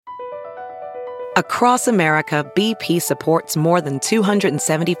Across America, BP supports more than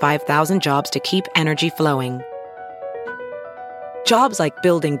 275,000 jobs to keep energy flowing. Jobs like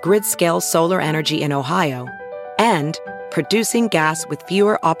building grid-scale solar energy in Ohio and producing gas with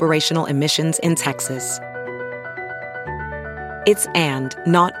fewer operational emissions in Texas. It's and,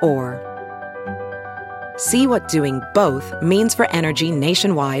 not or. See what doing both means for energy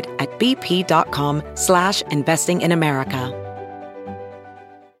nationwide at bp.com/investing in America.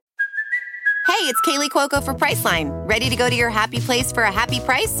 Hey, it's Kaylee Cuoco for Priceline. Ready to go to your happy place for a happy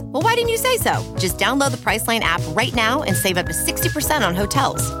price? Well, why didn't you say so? Just download the Priceline app right now and save up to 60% on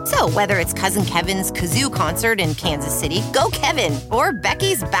hotels. So whether it's Cousin Kevin's Kazoo Concert in Kansas City, go Kevin, or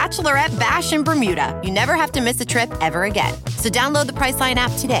Becky's Bachelorette Bash in Bermuda, you never have to miss a trip ever again. So download the Priceline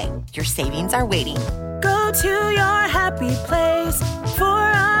app today. Your savings are waiting. Go to your happy place for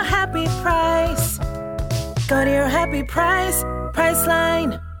a happy price. Go to your happy price,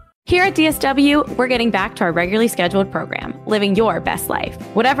 Priceline. Here at DSW, we're getting back to our regularly scheduled program, living your best life.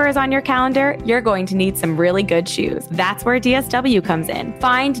 Whatever is on your calendar, you're going to need some really good shoes. That's where DSW comes in.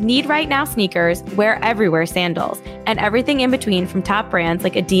 Find Need Right Now sneakers, wear everywhere sandals, and everything in between from top brands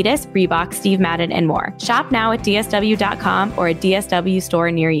like Adidas, Reebok, Steve Madden, and more. Shop now at DSW.com or a DSW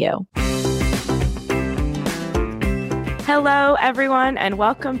store near you. Hello, everyone, and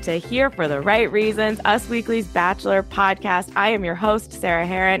welcome to Here for the Right Reasons, Us Weekly's Bachelor podcast. I am your host, Sarah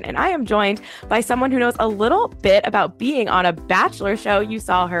Heron, and I am joined by someone who knows a little bit about being on a Bachelor show. You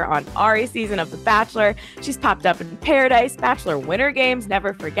saw her on Arie season of The Bachelor. She's popped up in Paradise, Bachelor Winter Games,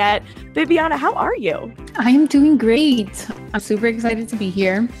 never forget. Bibiana, how are you? I am doing great. I'm super excited to be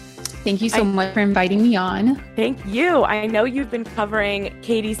here. Thank you so much for inviting me on. Thank you. I know you've been covering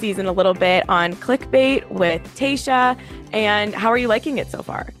Katie's season a little bit on Clickbait with Tayshia. And how are you liking it so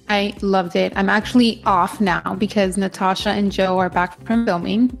far? I loved it. I'm actually off now because Natasha and Joe are back from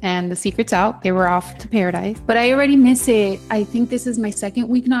filming and the secret's out. They were off to Paradise, but I already miss it. I think this is my second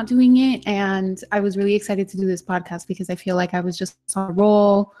week not doing it. And I was really excited to do this podcast because I feel like I was just on a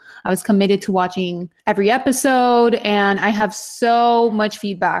roll. I was committed to watching every episode and I have so much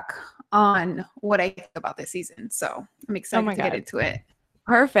feedback on what I think about this season. So I'm excited to get into it.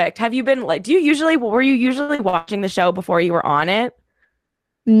 Perfect. Have you been like, were you usually watching the show before you were on it?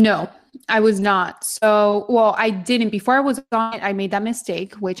 No, I was not. So, well, I didn't. Before I was on it, I made that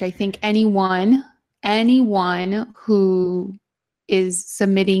mistake, which I think anyone who is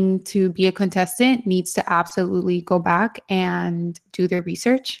submitting to be a contestant needs to absolutely go back and do their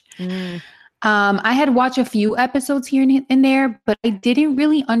research. I had watched a few episodes here and there, but I didn't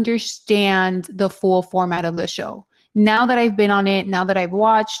really understand the full format of the show. Now that I've been on it, now that I've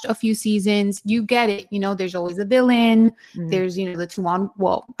watched a few seasons, you get it. You know, there's always a villain. There's, the 2-on,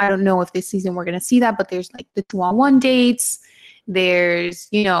 well, I don't know if this season we're going to see that, but there's like the 2-on-1 dates. There's,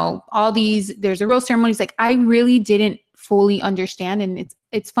 all these, there's a rose ceremonies. Like I really didn't fully understand. And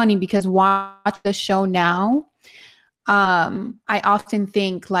it's funny because watch the show now. I often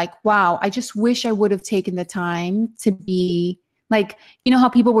think like, wow, I just wish I would have taken the time to be like, how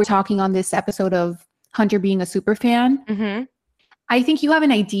people were talking on this episode of Hunter being a super fan. Mm-hmm. I think you have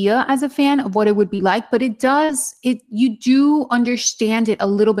an idea as a fan of what it would be like, but you do understand it a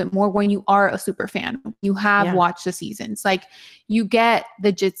little bit more when you are a super fan. You have watched the seasons, like you get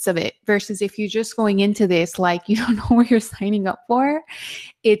the gist of it versus if you're just going into this, like you don't know what you're signing up for.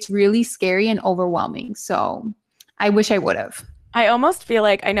 It's really scary and overwhelming. So I wish I would have. I almost feel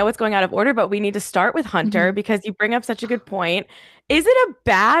like I know it's going out of order, but we need to start with Hunter because you bring up such a good point. Is it a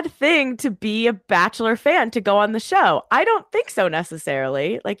bad thing to be a Bachelor fan to go on the show? I don't think so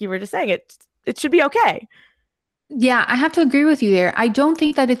necessarily. Like you were just saying, it should be okay. Yeah, I have to agree with you there. I don't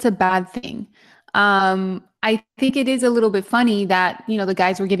think that it's a bad thing. I think it is a little bit funny that, the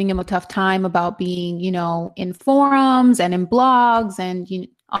guys were giving him a tough time about being, in forums and in blogs and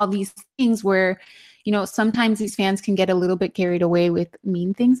all these things where sometimes these fans can get a little bit carried away with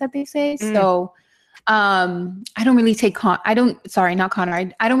mean things that they say. So I don't really take I don't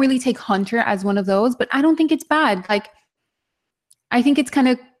really take Hunter as one of those, but I don't think it's bad. Like, I think it's kind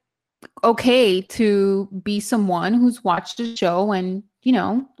of okay to be someone who's watched the show and,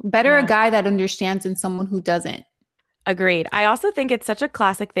 better a guy that understands than someone who doesn't. Agreed. I also think it's such a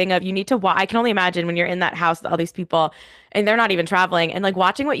classic thing of you need to I can only imagine when you're in that house with all these people and they're not even traveling and like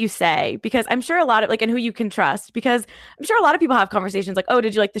watching what you say, because I'm sure a lot of like, and who you can trust, because I'm sure a lot of people have conversations like, oh,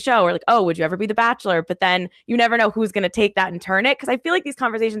 did you like the show? Or like, oh, would you ever be the Bachelor? But then you never know who's going to take that and turn it. Cause I feel like these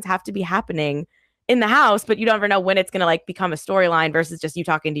conversations have to be happening in the house, but you don't ever know when it's going to like become a storyline versus just you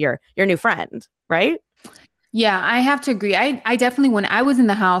talking to your new friend. Right. Yeah, I have to agree. I definitely, when I was in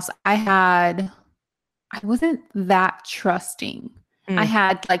the house, I wasn't that trusting. I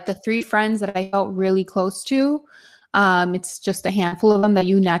had like the 3 friends that I felt really close to. It's just a handful of them that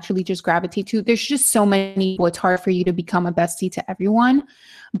you naturally just gravitate to. There's just so many people. It's hard for you to become a bestie to everyone.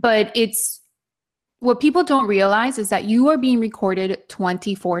 But what people don't realize is that you are being recorded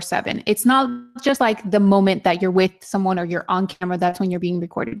 24/7. It's not just like the moment that you're with someone or you're on camera, that's when you're being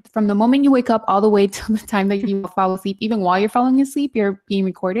recorded. From the moment you wake up all the way to the time that you fall asleep, even while you're falling asleep, you're being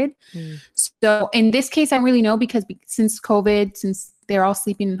recorded. So in this case, I really know because since COVID, since they're all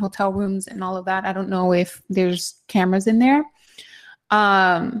sleeping in hotel rooms and all of that, I don't know if there's cameras in there.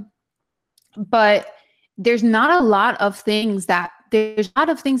 But there's not a lot of things that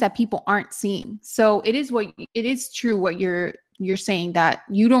people aren't seeing. So it is true what you're saying, that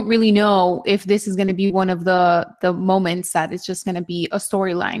you don't really know if this is going to be one of the moments that it's just going to be a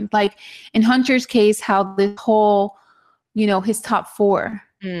storyline. Like in Hunter's case, how this whole, his top 4,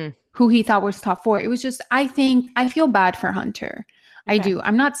 who he thought was top 4. It was just, I feel bad for Hunter. Okay. I do.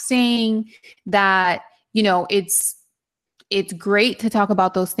 I'm not saying that, it's great to talk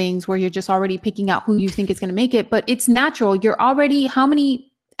about those things where you're just already picking out who you think is going to make it, but it's natural. You're already, how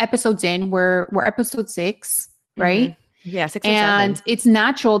many episodes in? We're episode 6, right? Yeah, 6 or 7. And it's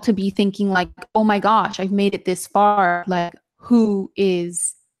natural to be thinking like, oh my gosh, I've made it this far. Like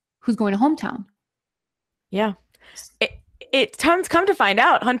who's going to hometown? Yeah. It's come to find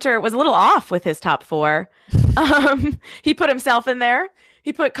out Hunter was a little off with his top 4. He put himself in there.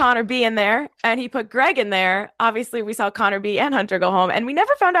 He put Connor B in there and he put Greg in there. Obviously, we saw Connor B and Hunter go home and we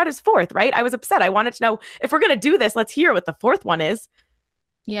never found out his 4th, right? I was upset. I wanted to know if we're going to do this, let's hear what the 4th one is.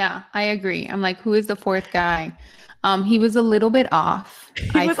 Yeah, I agree. I'm like, who is the 4th guy? He was a little bit off.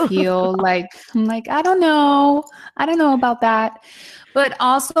 I feel like, I'm like, I don't know about that. But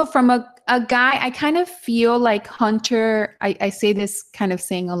also from a guy, I kind of feel like Hunter, I say this kind of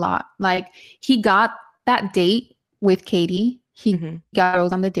saying a lot, like he got that date with Katie. He got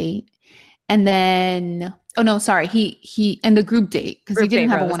Rose on the date. And then, he and the group date, because he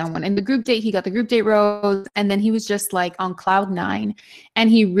didn't have a one-on-one. In the group date, he got the group date Rose. And then he was just like on cloud 9. And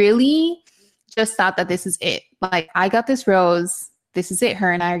he really just thought that this is it. Like, I got this Rose. This is it.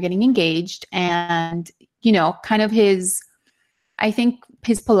 Her and I are getting engaged. And, kind of I think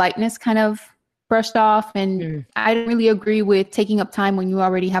his politeness kind of brushed off. And I don't really agree with taking up time when you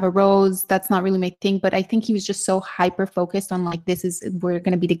already have a Rose. That's not really my thing. But I think he was just so hyper focused on like, we're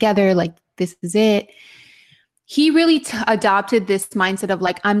going to be together. Like, this is it. He really adopted this mindset of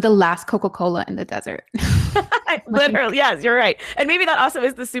like, I'm the last Coca-Cola in the desert. Literally, yes, you're right. And maybe that also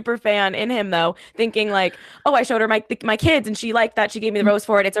is the super fan in him, though, thinking like, oh, I showed her my kids and she liked that. She gave me the Rose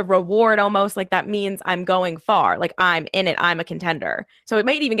for it. It's a reward almost. Like that means I'm going far. Like I'm in it. I'm a contender. So it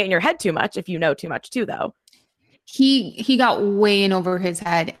might even get in your head too much if you know too much too, though. He got way in over his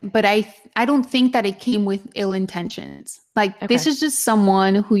head, but I don't think that it came with ill intentions. Like this is just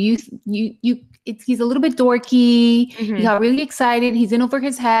someone who he's a little bit dorky. He got really excited. He's in over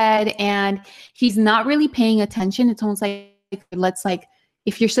his head and he's not really paying attention. It's almost like,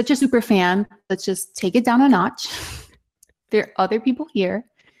 if you're such a super fan, let's just take it down a notch. There are other people here.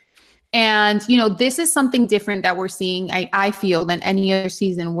 And, this is something different that we're seeing, I feel, than any other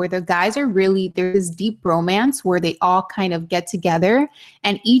season where the guys are really, there's this deep romance where they all kind of get together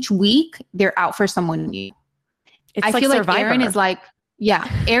and each week they're out for someone new. I feel like Aaron is like,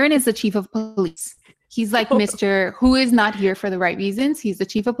 Aaron is the chief of police. He's like Mr. who is not here for the right reasons. He's the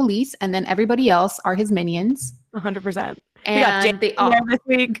chief of police. And then everybody else are his minions. 100%. And they all this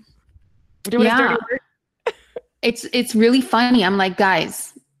week. Doing his dirty work. It's really funny. I'm like,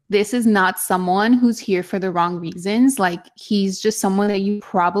 guys, this is not someone who's here for the wrong reasons. Like he's just someone that you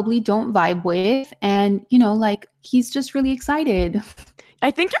probably don't vibe with. And, he's just really excited. I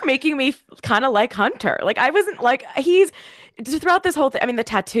think you're making me kind of like Hunter. Like I wasn't like throughout this whole thing. I mean, the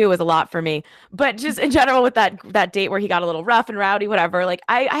tattoo was a lot for me, but just in general with that date where he got a little rough and rowdy, whatever, like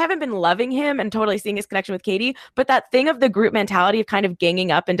I haven't been loving him and totally seeing his connection with Katie, but that thing of the group mentality of kind of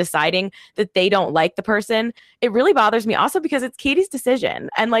ganging up and deciding that they don't like the person, it really bothers me also because it's Katie's decision.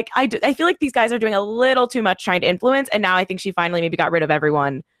 And like, I feel like these guys are doing a little too much trying to influence. And now I think she finally maybe got rid of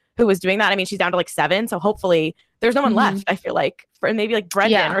everyone who was doing that. I mean, she's down to like 7. So hopefully there's no one left, I feel like, for maybe like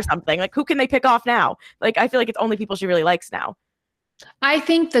Brendan or something. Like who can they pick off now? Like, I feel like it's only people she really likes now. I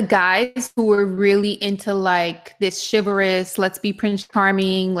think the guys who were really into like this chivalrous, let's be Prince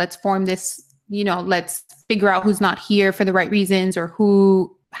Charming, let's form this, let's figure out who's not here for the right reasons or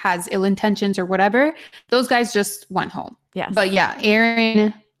who has ill intentions or whatever. Those guys just went home. Yes. But yeah,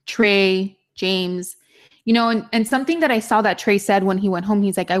 Aaron, Trey, James, You know, and something that I saw that Trey said when he went home,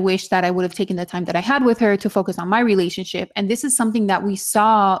 he's like, I wish that I would have taken the time that I had with her to focus on my relationship. And this is something that we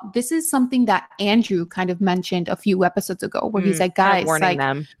saw. This is something that Andrew kind of mentioned a few episodes ago, where he's like, guys, warning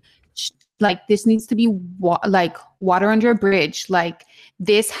them. Like this needs to be like water under a bridge. Like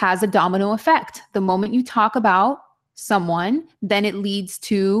this has a domino effect. The moment you talk about someone, then it leads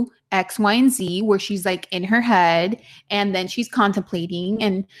to X, Y, and Z, where she's like in her head and then she's contemplating.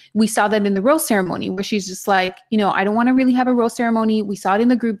 And we saw that in the rose ceremony where she's just like, you know, I don't want to really have a rose ceremony. We saw it in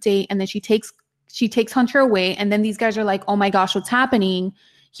the group date. And then she takes Hunter away. And then these guys are like, oh my gosh, what's happening?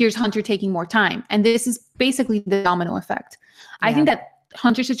 Here's Hunter taking more time. And this is basically the domino effect. Yeah. I think that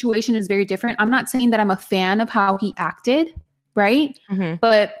Hunter's situation is very different. I'm not saying that I'm a fan of how he acted, right? Mm-hmm.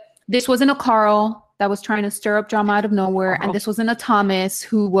 But this wasn't a Carl that was trying to stir up drama out of nowhere. And this wasn't a Thomas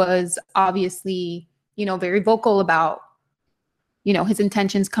who was obviously, you know, very vocal about, you know, his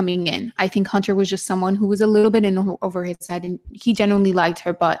intentions coming in. I think Hunter was just someone who was a little bit in over his head, and he genuinely liked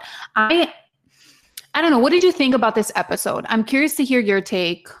her. But I don't know. What did you think about this episode? I'm curious to hear your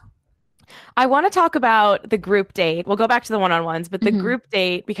take. I want to talk about the group date. We'll go back to the one-on-ones, but the group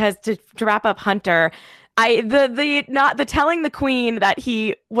date, because to wrap up Hunter, the telling the queen that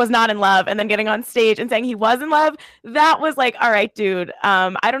he was not in love and then getting on stage and saying he was in love, that was like, all right, dude.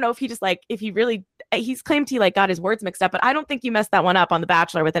 I don't know if he just like, if he really, he's claimed he like got his words mixed up, but I don't think you messed that one up on The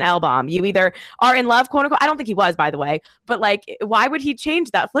Bachelor with an L bomb. You either are in love, quote unquote. I don't think he was, by the way, but like, why would he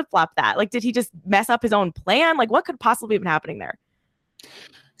change that, flip flop that? Like, did he just mess up his own plan? Like, what could possibly have been happening there?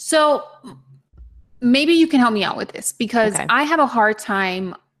 So maybe you can help me out with this, because I have a hard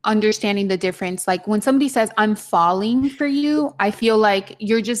time understanding the difference. Like when somebody says I'm falling for you, I feel like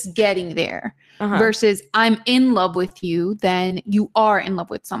you're just getting there versus I'm in love with you, then you are in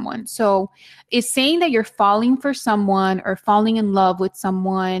love with someone. So is saying that you're falling for someone or falling in love with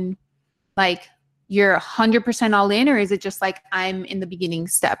someone like you're 100% all in, or is it just like I'm in the beginning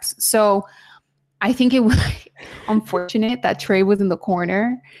steps? So I think it was unfortunate that Trey was in the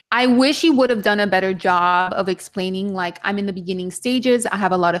corner. I wish he would have done a better job of explaining, like, I'm in the beginning stages. I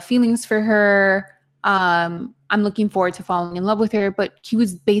have a lot of feelings for her. I'm looking forward to falling in love with her. But he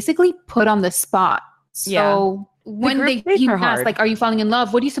was basically put on the spot. So when he asked, like, are you falling in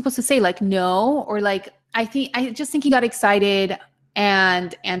love? What are you supposed to say? Like, no? Or like, I just think he got excited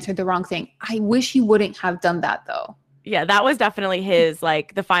and answered the wrong thing. I wish he wouldn't have done that, though. Yeah, that was definitely his,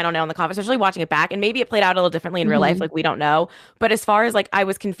 like, the final nail in the coffin, especially watching it back. And maybe it played out a little differently in real life. Like, we don't know. But as far as, like, I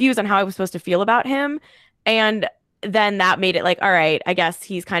was confused on how I was supposed to feel about him. And then that made it like, all right, I guess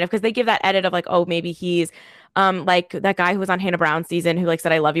he's kind of, because they give that edit of like, oh, maybe he's like that guy who was on Hannah Brown's season who like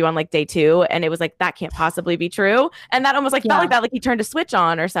said, I love you on like day 2. And it was like, that can't possibly be true. And that almost like felt like that, like he turned a switch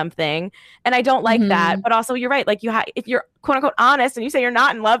on or something. And I don't like that. But also you're right. Like if you're quote unquote honest and you say you're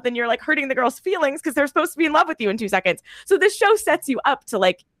not in love, then you're like hurting the girl's feelings because they're supposed to be in love with you in 2 seconds. So this show sets you up to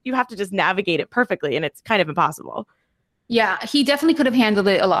like, you have to just navigate it perfectly. And it's kind of impossible. Yeah, he definitely could have handled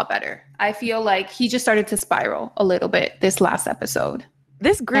it a lot better. I feel like he just started to spiral a little bit this last episode.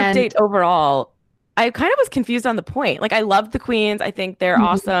 This group date overall, I kind of was confused on the point. Like, I loved the queens. I think they're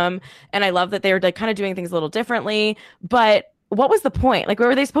awesome. And I love that they were like kind of doing things a little differently. But what was the point? Like,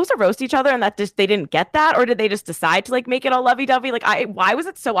 were they supposed to roast each other and that just they didn't get that? Or did they just decide to like make it all lovey-dovey? Like, why was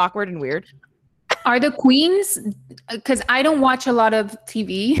it so awkward and weird? Are the queens, because I don't watch a lot of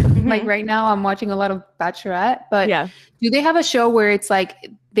TV. Like right now I'm watching a lot of Bachelorette, but do they have a show where it's like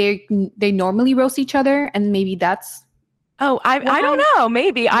they normally roast each other and maybe that's I don't know.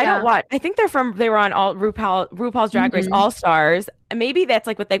 Maybe I don't watch. I think they were on all RuPaul's Drag Race All Stars. And maybe that's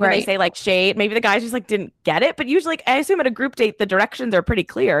like what they when they say like shade. Maybe the guys just like didn't get it. But usually, like, I assume at a group date the directions are pretty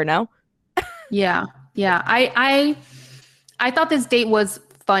clear. No. Yeah. I thought this date was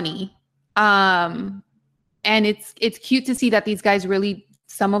funny. And it's cute to see that these guys really,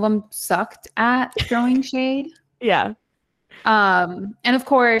 some of them sucked at throwing shade. Yeah. And of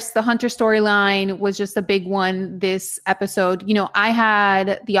course, the Hunter storyline was just a big one this episode. You know, I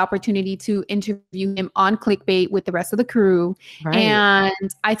had the opportunity to interview him on Clickbait with the rest of the crew. Right.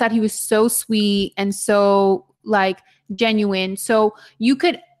 And I thought he was so sweet and so like genuine. So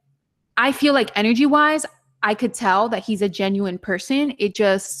I feel like energy wise, I could tell that he's a genuine person. It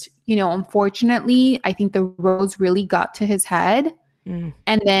just, you know, unfortunately, I think the rose really got to his head.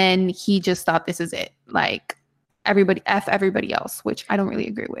 And then he just thought this is it. Like, everybody else, which I don't really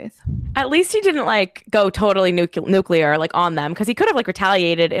agree with. At least he didn't like go totally nuclear like on them, because he could have like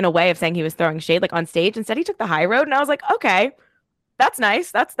retaliated in a way of saying he was throwing shade like on stage. Instead, he took the high road, and I was like, okay, that's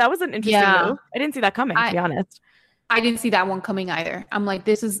nice. That was an interesting move. I didn't see that coming, to be honest. I didn't see that one coming either. I'm like,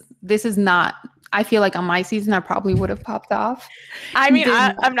 this is not I feel like on my season, I probably would have popped off. I mean,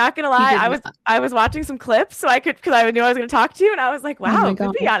 I'm not gonna lie. I was watching some clips so I could, because I knew I was gonna talk to you, and I was like, wow,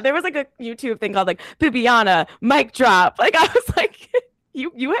 Bibiana. There was like a YouTube thing called like Bibiana mic drop. Like I was like,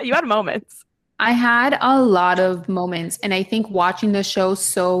 you had moments. I had a lot of moments, and I think watching the show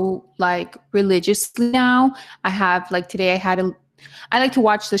so like religiously now, I have like today I like to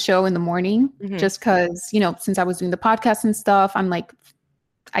watch the show in the morning just because, you know, since I was doing the podcast and stuff, I'm like,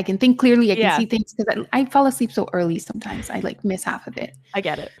 I can think clearly. I can see things because I fall asleep so early sometimes. I like miss half of it. I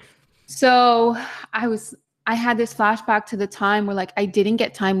get it. So I had this flashback to the time where like I didn't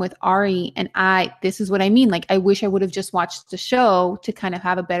get time with Arie, and this is what I mean. Like I wish I would have just watched the show to kind of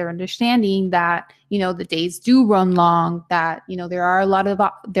have a better understanding that, you know, the days do run long, that, you know, there are a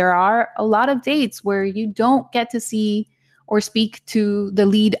lot of dates where you don't get to see or speak to the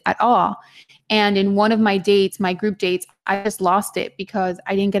lead at all. And in one of my dates, my group dates, I just lost it because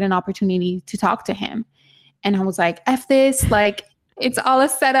I didn't get an opportunity to talk to him. And I was like, F this, like, it's all a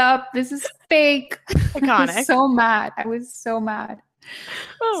setup. This is fake. Iconic. I was so mad.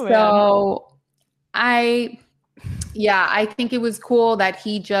 Oh, so man. I think it was cool that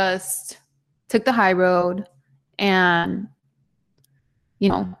he just took the high road and, you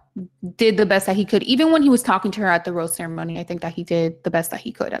know, did the best that he could. Even when he was talking to her at the rose ceremony, I think that he did the best that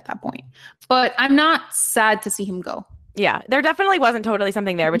he could at that point. But I'm not sad to see him go. Yeah, there definitely wasn't totally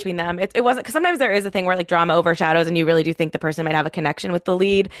something there between them. It wasn't, because sometimes there is a thing where like drama overshadows and you really do think the person might have a connection with the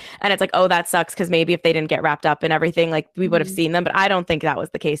lead. And it's like, oh, that sucks, because maybe if they didn't get wrapped up in everything, like we would have seen them. But I don't think that was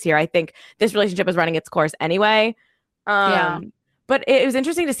the case here. I think this relationship was running its course anyway. But it was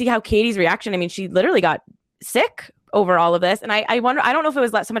interesting to see how Katie's reaction. I mean, she literally got sick over all of this. And I wonder, I don't know if it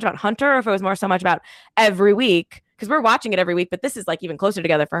was so much about Hunter or if it was more so much about every week, because we're watching it every week, but this is like even closer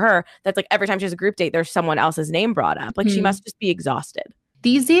together for her. That's like every time she has a group date, there's someone else's name brought up. Like she must just be exhausted.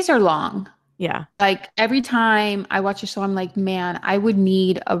 These days are long. Yeah. Like every time I watch a show, I'm like, man, I would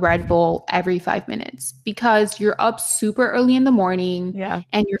need a Red Bull every 5 minutes, because you're up super early in the morning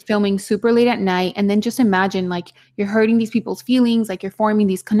and you're filming super late at night. And then just imagine like you're hurting these people's feelings, like you're forming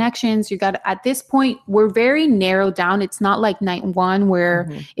these connections. At this point, we're very narrowed down. It's not like night one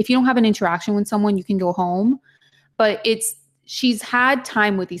where if you don't have an interaction with someone, you can go home. But she's had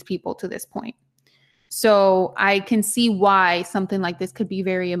time with these people to this point. So I can see why something like this could be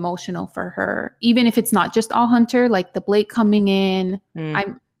very emotional for her, even if it's not just all Hunter, like the Blake coming in.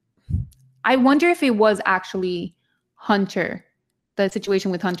 I wonder if it was actually Hunter, the situation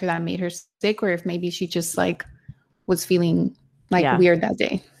with Hunter that made her sick, or if maybe she just like was feeling like weird that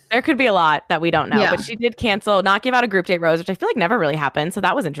day. There could be a lot that we don't know, but she did not give out a group date rose, which I feel like never really happened. So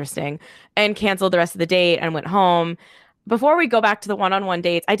that was interesting, and canceled the rest of the date and went home. Before we go back to the one-on-one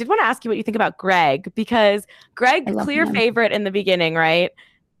dates, I did want to ask you what you think about Greg, because Greg, clear favorite in the beginning, right?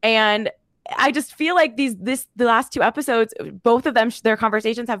 And I just feel like the last two episodes, both of them, their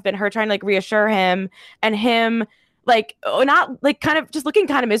conversations have been her trying to like reassure him, and him like not like kind of just looking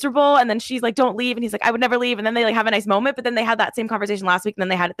kind of miserable. And then she's like, don't leave. And he's like, I would never leave. And then they like have a nice moment, but then they had that same conversation last week and then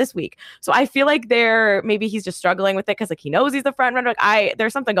they had it this week. So I feel like maybe he's just struggling with it because like he knows he's the front runner. Like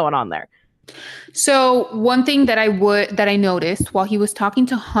there's something going on there. So one thing that I noticed while he was talking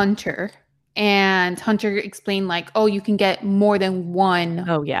to Hunter, and Hunter explained like, oh, you can get more than one.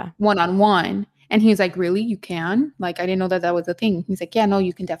 Oh yeah. One-on-one. And he was like, really? You can? Like, I didn't know that was a thing. He's like, yeah, no,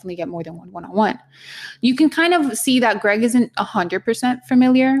 you can definitely get more than one-on-one. You can kind of see that Greg isn't 100%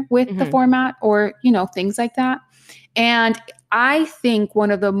 familiar with the format or, you know, things like that. And I think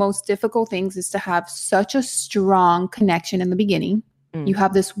one of the most difficult things is to have such a strong connection in the beginning. You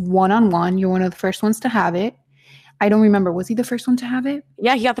have this one-on-one. You're one of the first ones to have it. I don't remember. Was he the first one to have it?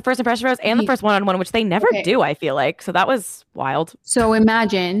 Yeah, he got the first impression rose and the first one-on-one, which they never do, I feel like. So that was wild. So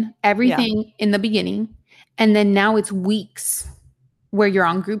imagine everything in the beginning, and then now it's weeks where you're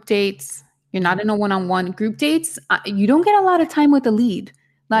on group dates. You're not in a one-on-one. Group dates, you don't get a lot of time with the lead.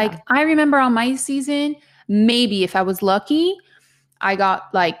 Like I remember on my season, maybe if I was lucky, I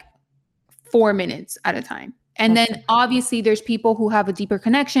got like 4 minutes at a time. And then obviously there's people who have a deeper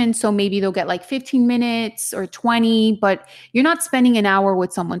connection. So maybe they'll get like 15 minutes or 20, but you're not spending an hour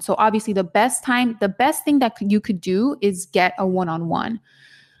with someone. So obviously the best thing that you could do is get a one-on-one.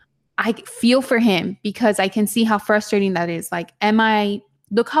 I feel for him because I can see how frustrating that is. Like,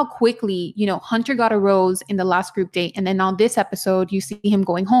 look how quickly, you know, Hunter got a rose in the last group date. And then on this episode, you see him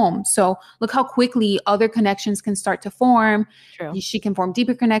going home. So look how quickly other connections can start to form. True. She can form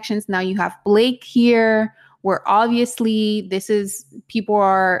deeper connections. Now you have Blake here, where obviously it is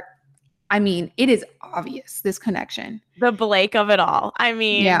obvious, this connection. The Blake of it all. I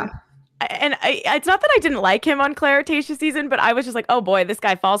mean, it's not that I didn't like him on Claire Tayshia's season, but I was just like, oh boy, this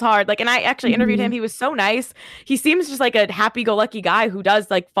guy falls hard. Like, and I actually interviewed him. He was so nice. He seems just like a happy-go-lucky guy who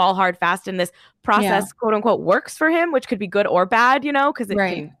does like fall hard fast, and this process, quote unquote, works for him, which could be good or bad, because it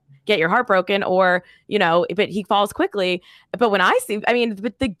can get your heart broken, or but he falls quickly. But when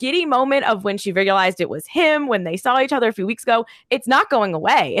the giddy moment of when she realized it was him, when they saw each other a few weeks ago, it's not going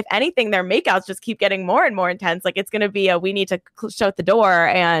away. If anything, their makeouts just keep getting more and more intense. Like, it's going to be we need to shut the door,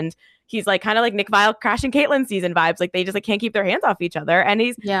 and he's like kind of like Nick Viall crashing Caitlyn season vibes. Like, they just like can't keep their hands off each other. And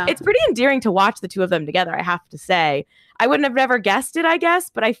it's pretty endearing to watch the two of them together, I have to say. I wouldn't have never guessed it, I guess,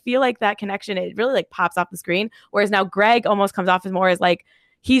 but I feel like that connection, it really like pops off the screen. Whereas now Greg almost comes off as more as like,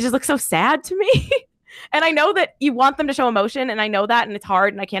 he just looks so sad to me. And I know that you want them to show emotion, and I know that, and it's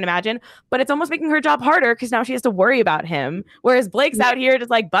hard, and I can't imagine, but it's almost making her job harder because now she has to worry about him. Whereas Blake's out here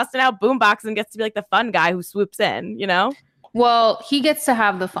just like busting out boombox and gets to be like the fun guy who swoops in, Well, he gets to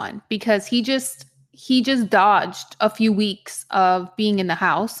have the fun because he just dodged a few weeks of being in the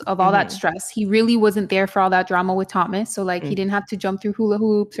house, of all that stress. He really wasn't there for all that drama with Thomas. So like he didn't have to jump through hula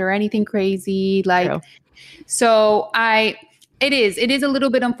hoops or anything crazy. Like, True. So it is a little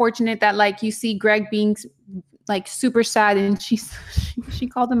bit unfortunate that like you see Greg being like super sad, and she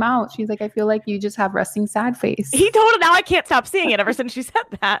called him out. She's like, I feel like you just have resting sad face. He told her, now I can't stop seeing it ever since she said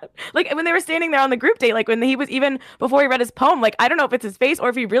that. Like when they were standing there on the group date, like when he was, even before he read his poem, like I don't know if it's his face or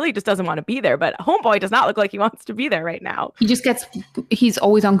if he really just doesn't want to be there, but homeboy does not look like he wants to be there right now. He's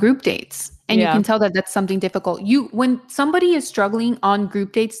always on group dates, and you can tell that that's something difficult. When somebody is struggling on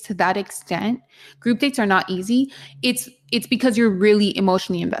group dates to that extent, group dates are not easy. It's because you're really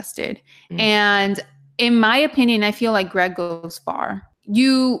emotionally invested. And in my opinion, I feel like Greg goes far.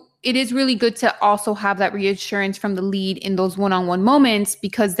 It is really good to also have that reassurance from the lead in those one-on-one moments,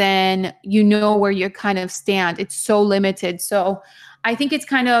 because then you know where you kind of stand. It's so limited. So I think it's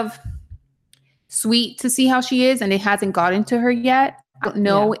kind of sweet to see how she is, and it hasn't gotten to her yet. I don't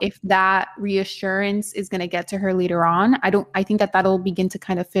know if that reassurance is going to get to her later on. I think that'll begin to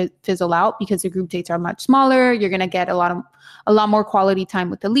kind of fizzle out because the group dates are much smaller. You're going to get a lot more quality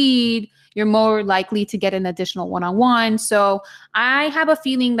time with the lead. You're more likely to get an additional one-on-one. So I have a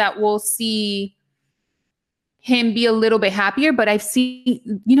feeling that we'll see him be a little bit happier, but I've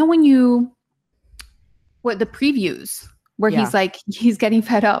seen, when the previews where he's like, he's getting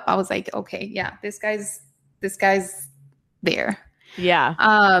fed up. I was like, okay, yeah, this guy's there. Yeah.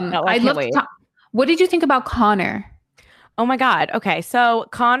 I love. What did you think about Connor? Oh my God. Okay. So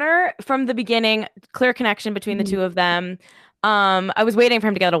Connor, from the beginning, clear connection between the two of them. I was waiting for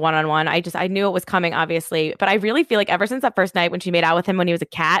him to get a one-on-one. I knew it was coming, obviously, but I really feel like ever since that first night when she made out with him when he was a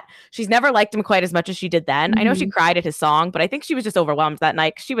cat, she's never liked him quite as much as she did then. I know she cried at his song, but I think she was just overwhelmed that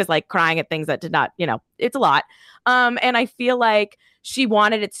night. She was like crying at things that did not, it's a lot. And I feel like she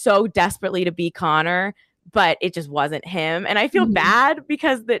wanted it so desperately to be Connor, but it just wasn't him. And I feel bad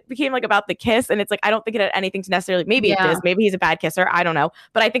because it became like about the kiss. And it's like, I don't think it had anything to necessarily, maybe it is, maybe he's a bad kisser. I don't know.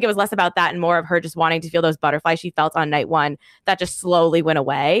 But I think it was less about that and more of her just wanting to feel those butterflies she felt on night one that just slowly went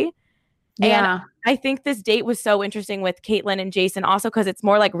away. Yeah. And I think this date was so interesting with Caitlyn and Jason also because it's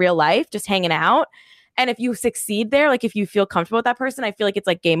more like real life, just hanging out. And if you succeed there, like if you feel comfortable with that person, I feel like it's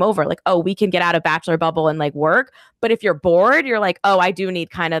like game over. Like, oh, we can get out of bachelor bubble and like work. But if you're bored, you're like, oh, I do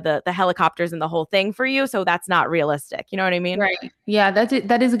need kind of the helicopters and the whole thing for you. So that's not realistic. You know what I mean? Right. Yeah,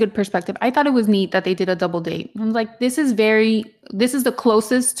 that is a good perspective. I thought it was neat that they did a double date. I was like, this is the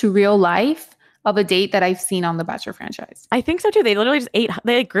closest to real life of a date that I've seen on the Bachelor franchise. I think so too. They literally just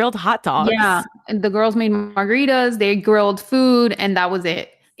they grilled hot dogs. Yeah. And the girls made margaritas, they grilled food, and that was it.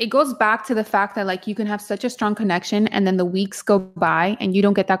 It goes back to the fact that like you can have such a strong connection and then the weeks go by and you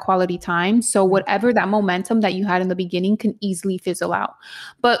don't get that quality time. So whatever that momentum that you had in the beginning can easily fizzle out.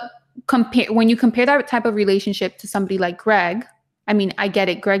 But when you compare that type of relationship to somebody like Greg, I mean, I get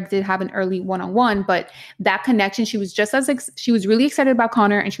it. Greg did have an early one-on-one, but that connection, she was she was really excited about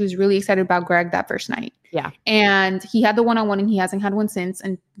Connor and she was really excited about Greg that first night. Yeah. And he had the one-on-one and he hasn't had one since.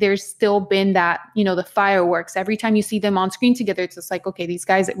 And there's still been that, the fireworks. Every time you see them on screen together, it's just like, okay, these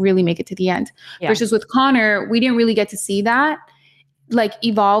guys really make it to the end. Yeah. Versus with Connor, we didn't really get to see that like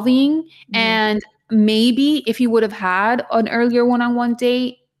evolving. Mm-hmm. And maybe if he would have had an earlier one-on-one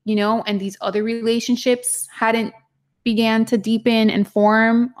date, and these other relationships hadn't began to deepen and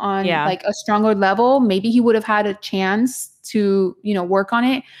form on like a stronger level, maybe he would have had a chance to, work on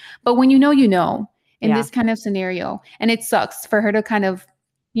it. But when in this kind of scenario, and it sucks for her to kind of,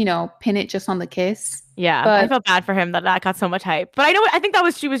 pin it just on the kiss. Yeah. But I felt bad for him that got so much hype. But I think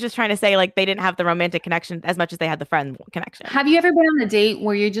she was just trying to say like they didn't have the romantic connection as much as they had the friend connection. Have you ever been on a date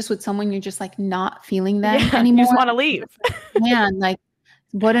where you're just with someone, you're just like not feeling them anymore? You just want to leave. Man, like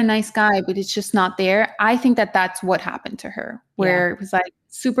what a nice guy, but it's just not there. I think that that's what happened to her, where it was like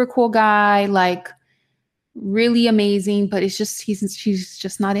super cool guy, like really amazing, but it's just she's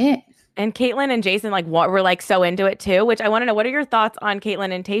just not it. And Caitlyn and Jason were like so into it too, which I want to know, what are your thoughts on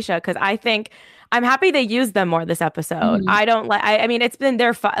Caitlyn and Tayshia? Because I think I'm happy they used them more this episode. I don't like. I mean, it's been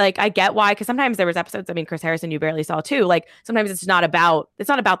their I get why, because sometimes there was episodes. I mean, Chris Harrison, you barely saw too. Like sometimes it's not about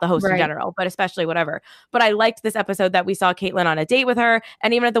the host in general, but especially whatever. But I liked this episode that we saw Caitlyn on a date with her,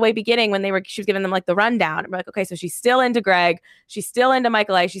 and even at the way beginning when she was giving them like the rundown. I'm like, okay, so she's still into Greg, she's still into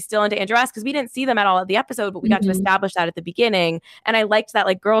Michael A, she's still into Andrew S, because we didn't see them at all at the episode, but we got to establish that at the beginning, and I liked that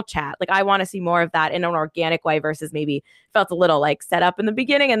like girl chat. Like I want to see more of that in an organic way versus maybe felt a little like set up in the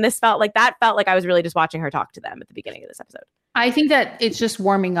beginning, and this felt like I was really just watching her talk to them at the beginning of this episode. I think that it's just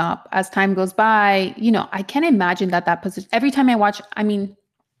warming up as time goes by. You know, I can't imagine that position. Every time I watch, I mean,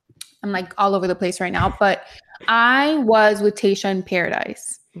 I'm like all over the place right now, but I was with Tayshia in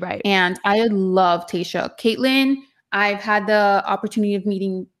Paradise. Right. And I love Tayshia. Caitlyn, I've had the opportunity of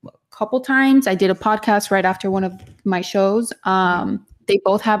meeting a couple times. I did a podcast right after one of my shows. They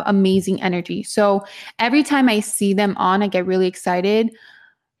both have amazing energy. So every time I see them on, I get really excited.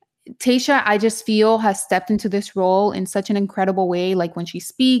 Tayshia, I just feel, has stepped into this role in such an incredible way. Like when she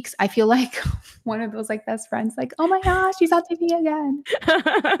speaks, I feel like one of those like best friends, like, oh my gosh, she's on TV again.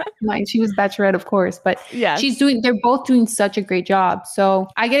 Like she was Bachelorette, of course, but they're both doing such a great job. So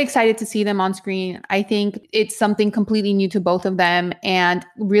I get excited to see them on screen. I think it's something completely new to both of them and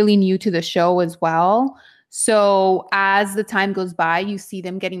really new to the show as well. So as the time goes by, you see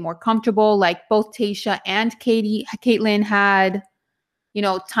them getting more comfortable. Like both Tayshia and Caitlyn had, you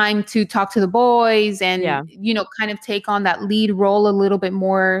know, time to talk to the boys and, you know, kind of take on that lead role a little bit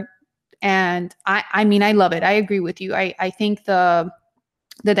more. And I mean, I love it. I agree with you. I think the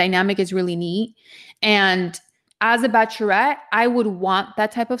dynamic is really neat. And as a Bachelorette, I would want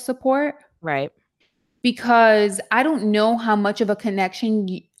that type of support. Right. Because I don't know how much of a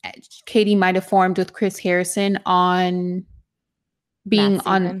connection Katie might have formed with Chris Harrison on being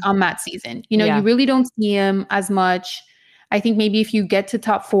on Matt's season. You know, you really don't see him as much. I think maybe if you get to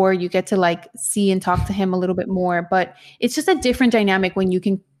top 4, you get to like see and talk to him a little bit more, but it's just a different dynamic when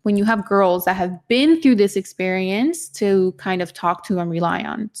you have girls that have been through this experience to kind of talk to and rely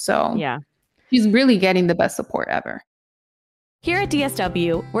on. So she's really getting the best support ever. Here at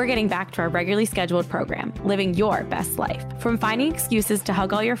DSW, we're getting back to our regularly scheduled program, Living Your Best Life. From finding excuses to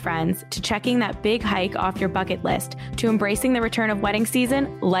hug all your friends, to checking that big hike off your bucket list, to embracing the return of wedding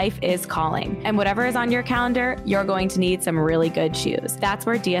season, life is calling. And whatever is on your calendar, you're going to need some really good shoes. That's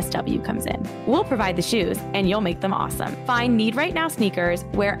where DSW comes in. We'll provide the shoes, and you'll make them awesome. Find Need Right Now sneakers,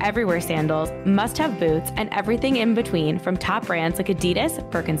 Wear Everywhere sandals, must-have boots, and everything in between from top brands like Adidas,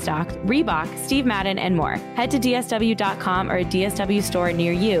 Birkenstock, Reebok, Steve Madden, and more. Head to DSW.com or DSW store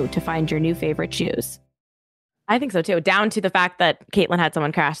near you to find your new favorite shoes. I think so too. Down to the fact that Caitlyn had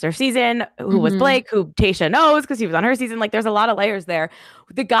someone crash their season, who was Blake, who Tayshia knows because he was on her season. Like there's a lot of layers there.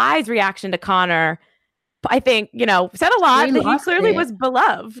 The guy's reaction to Connor, I think, you know, said a lot that he clearly was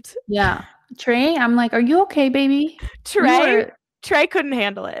beloved. Yeah. Trey, I'm like, are you okay, baby? Trey couldn't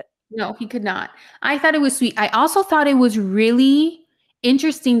handle it. No, he could not. I thought it was sweet. I also thought it was really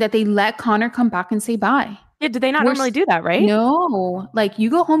interesting that they let Connor come back and say bye. Yeah, do they not normally do that, right? No, like you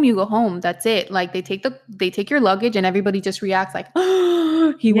go home. That's it. Like they take your luggage and everybody just reacts like,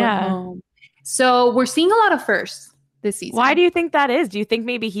 oh, he went home. So we're seeing a lot of firsts this season. Why do you think that is? Do you think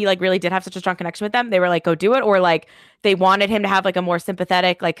maybe he like really did have such a strong connection with them? They were like, go do it, or like they wanted him to have like a more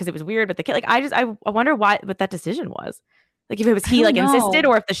sympathetic, like because it was weird, but the kid, like I wonder what that decision was. Like if it was he like insisted,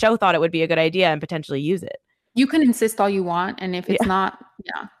 or if the show thought it would be a good idea and potentially use it. You can insist all you want, and if it's not,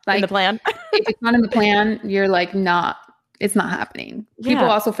 like in the plan, if it's not in the plan, you're like, it's not happening. People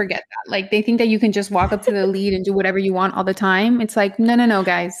also forget that, like they think that you can just walk up to the lead and do whatever you want all the time. It's like, no,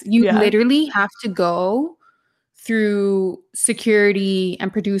 guys, you literally have to go through security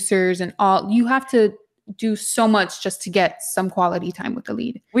and producers and all. You have to do so much just to get some quality time with the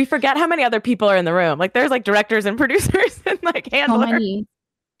lead. We forget how many other people are in the room. Like there's like directors and producers and like handlers. So many.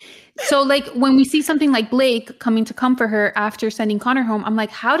 So like when we see something like Blake coming to comfort her after sending Connor home, I'm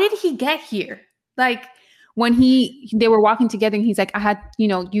like, how did he get here? Like when they were walking together and he's like, you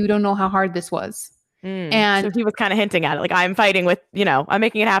don't know how hard this was. And so he was kind of hinting at it. Like I'm fighting with, I'm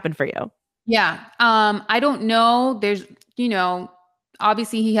making it happen for you. Yeah. I don't know. There's,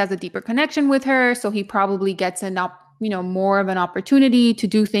 obviously he has a deeper connection with her. So he probably gets more of an opportunity to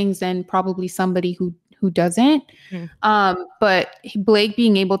do things than probably somebody who doesn't. But Blake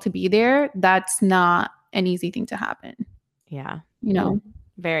being able to be there, that's not an easy thing to happen. Yeah. You know,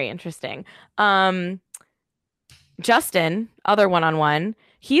 very interesting. Justin, other one-on-one,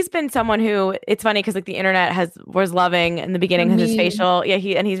 he's been someone who, it's funny because like the internet was loving in the beginning of his facial. Yeah,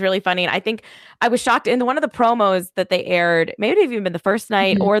 he's really funny. And I think I was shocked in one of the promos that they aired, maybe it even been the first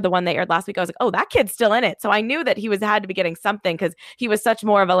night or the one they aired last week. I was like, oh, that kid's still in it. So I knew that he had to be getting something because he was such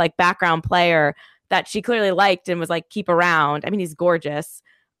more of a like background player that she clearly liked and was like, keep around. I mean, he's gorgeous.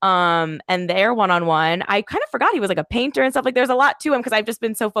 And their one-on-one, I kind of forgot he was like a painter and stuff. Like there's a lot to him because I've just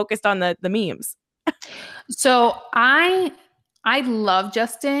been so focused on the memes. So I love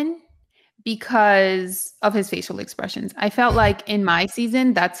Justin because of his facial expressions. I felt like in my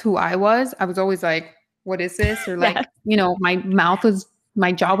season, that's who I was. I was always like, what is this? Or like,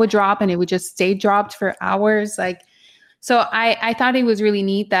 my jaw would drop and it would just stay dropped for hours. Like, so I thought it was really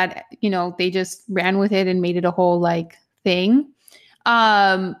neat that, they just ran with it and made it a whole like thing.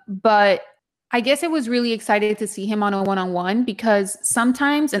 But I guess it was really excited to see him on a one-on-one because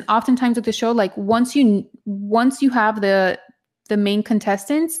sometimes and oftentimes with the show, like once you have the main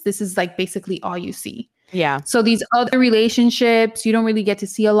contestants, this is like basically all you see. Yeah. So these other relationships, you don't really get to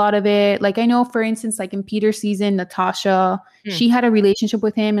see a lot of it. Like I know, for instance, like in Peter's season, Natasha, she had a relationship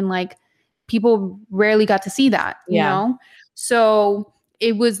with him and like people rarely got to see that, you know? So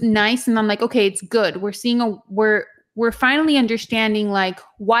it was nice. And I'm like, okay, it's good. We're finally understanding like,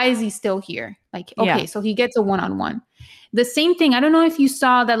 why is he still here? Like, okay, so he gets a one-on-one. The same thing. I don't know if you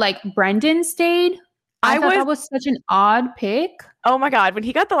saw that like Brendan stayed. I thought that was such an odd pick. Oh my God. When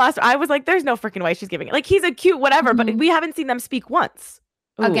he got the last, I was like, there's no freaking way she's giving it. Like he's a cute whatever, but we haven't seen them speak once.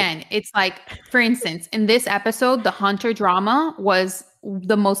 Ooh. Again, it's like, for instance, in this episode, the Hunter drama was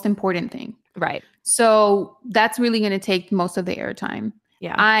the most important thing. Right. So that's really going to take most of the airtime.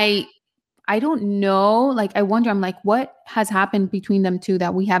 Yeah. I don't know. Like, I wonder, I'm like, what has happened between them two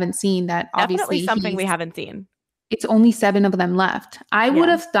that we haven't seen that obviously definitely something we haven't seen. It's only 7 of them left. I would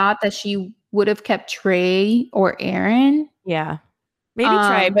have thought that she would have kept Trey or Aaron. Yeah. Maybe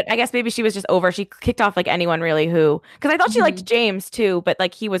Trey, but I guess maybe she was just over. She kicked off like anyone really because I thought she liked James too, but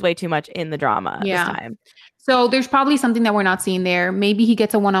like he was way too much in the drama this time. So there's probably something that we're not seeing there. Maybe he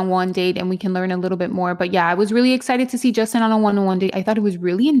gets a one-on-one date and we can learn a little bit more. But yeah, I was really excited to see Justin on a one-on-one date. I thought it was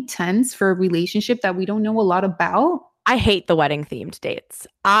really intense for a relationship that we don't know a lot about. I hate the wedding themed dates.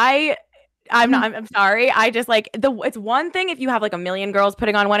 I'm sorry. I just like it's one thing if you have like a million girls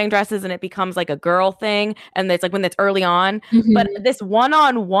putting on wedding dresses and it becomes like a girl thing. And it's like when it's early on, but this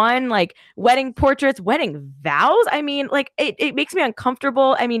one-on-one, like wedding portraits, wedding vows. I mean, like it makes me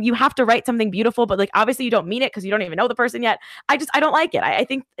uncomfortable. I mean, you have to write something beautiful, but like, obviously you don't mean it because you don't even know the person yet. I don't like it. I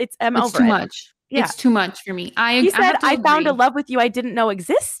think it's over too much. Yeah. It's too much for me. He said, I found a love with you I didn't know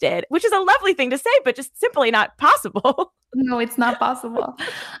existed, which is a lovely thing to say, but just simply not possible. No, it's not possible.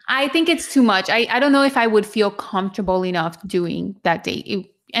 I think it's too much. I don't know if I would feel comfortable enough doing that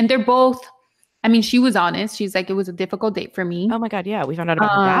date. And they're both, I mean, she was honest. She's like, it was a difficult date for me. Oh my God. Yeah. We found out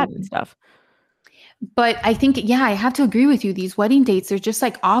about her dad and stuff. But I think, I have to agree with you. These wedding dates are just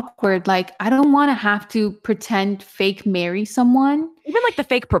like awkward. Like, I don't want to have to pretend fake marry someone. Even like the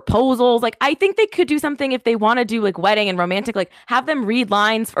fake proposals. Like, I think they could do something if they want to do like wedding and romantic, like have them read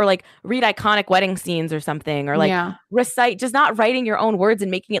lines or like read iconic wedding scenes or something, or like recite, just not writing your own words and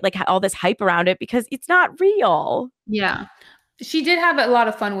making it like all this hype around it because it's not real. Yeah. She did have a lot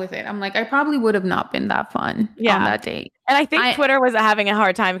of fun with it. I'm like, I probably would have not been that fun on that date. And I think Twitter was having a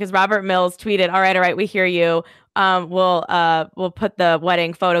hard time because Robert Mills tweeted, all right, we hear you. We'll put the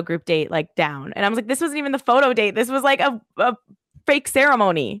wedding photo group date like down. And I was like, this wasn't even the photo date. This was like a fake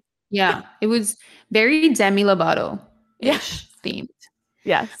ceremony. Yeah. It was very Demi Lovato-ish themed.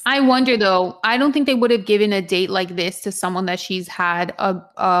 Yes. I wonder though, I don't think they would have given a date like this to someone that she's had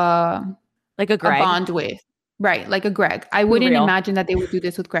like a Greg. A bond with. Right, like a Greg. I wouldn't imagine that they would do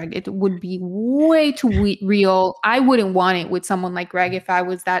this with Greg. It would be way too real. I wouldn't want it with someone like Greg if I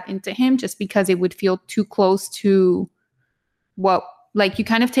was that into him, just because it would feel too close to what, like you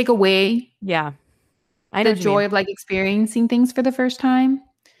kind of take away the joy of like experiencing things for the first time.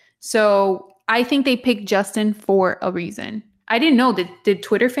 So I think they picked Justin for a reason. I didn't know. Did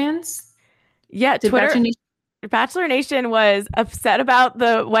Twitter fans? Yeah, Twitter. Bachelor Nation was upset about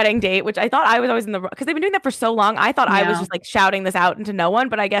the wedding date, which I thought I was always in the, because they've been doing that for so long. I thought I was just like shouting this out into no one,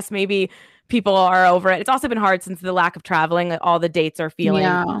 but I guess maybe people are over it. It's also been hard since the lack of traveling. Like, all the dates are feeling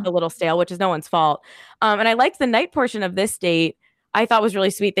a little stale, which is no one's fault. And I liked the night portion of this date. I thought was really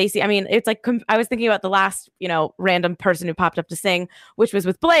sweet. I mean, it's like, I was thinking about the last, random person who popped up to sing, which was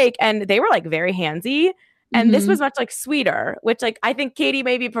with Blake, and they were like very handsy. And this was much like sweeter, which like, I think Katie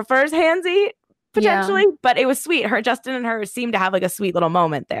maybe prefers handsy potentially, but it was sweet. Justin and her seemed to have like a sweet little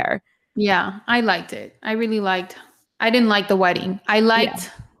moment there. Yeah, I liked it. I didn't like the wedding. I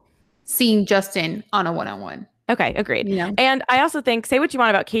liked seeing Justin on a one-on-one. Okay, agreed. You know? And I also think, say what you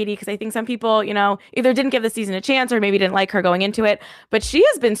want about Katie, because I think some people, either didn't give the season a chance or maybe didn't like her going into it. But she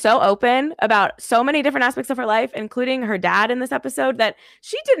has been so open about so many different aspects of her life, including her dad in this episode, that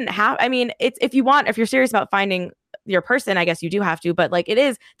she didn't have. I mean, it's if you're serious about finding your person, I guess you do have to. But like, it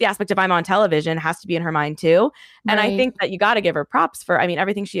is the aspect of I'm on television has to be in her mind too. And I think that you got to give her props for,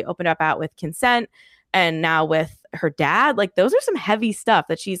 everything she opened up at with consent. And now with her dad, like those are some heavy stuff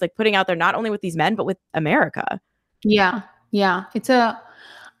that she's like putting out there, not only with these men, but with America. Yeah. Yeah.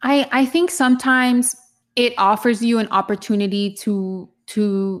 I think sometimes it offers you an opportunity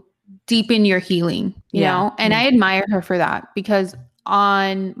to deepen your healing, you know? And I admire her for that, because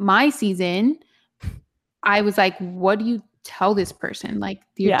on my season, I was like, what do you tell this person? Like,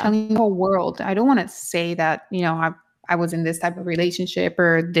 you're telling the whole world. I don't want to say that, I was in this type of relationship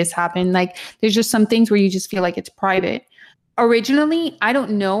or this happened. Like, there's just some things where you just feel like it's private. Originally, I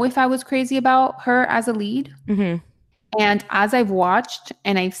don't know if I was crazy about her as a lead. Mm-hmm. And as I've watched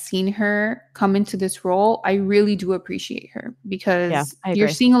and I've seen her come into this role, I really do appreciate her, because you're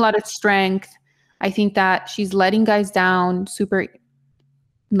seeing a lot of strength. I think that she's letting guys down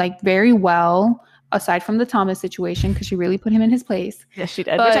very well, aside from the Thomas situation, because she really put him in his place. Yes, she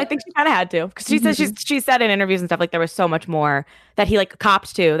did, which I think she kind of had to, because she said she said in interviews and stuff like there was so much more that he like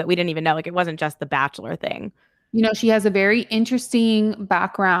copped to that we didn't even know. Like, it wasn't just the Bachelor thing. She has a very interesting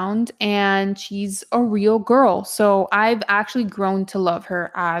background and she's a real girl. So I've actually grown to love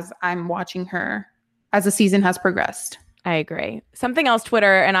her as I'm watching her as the season has progressed. I agree. Something else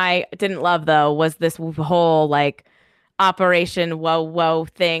Twitter and I didn't love, though, was this whole like Operation Whoa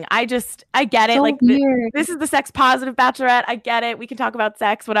thing. I get it. So like this is the sex positive Bachelorette. I get it. We can talk about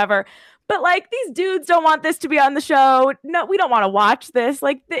sex, whatever. But like, these dudes don't want this to be on the show. No, we don't want to watch this.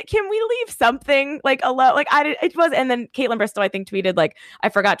 Like, can we leave something like alone? Like, it was. And then Caitlin Bristol, I think, tweeted like, I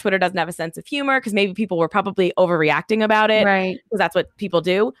forgot Twitter doesn't have a sense of humor, because maybe people were probably overreacting about it. Right. Because that's what people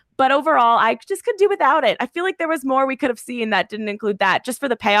do. But overall, I just could do without it. I feel like there was more we could have seen that didn't include that, just for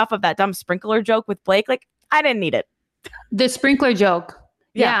the payoff of that dumb sprinkler joke with Blake. Like, I didn't need it. The sprinkler joke.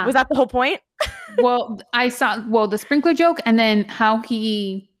 Yeah. Was that the whole point? Well, I saw the sprinkler joke, and then how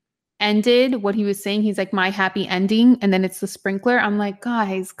he ended what he was saying. He's like, my happy ending, and then it's the sprinkler. I'm like,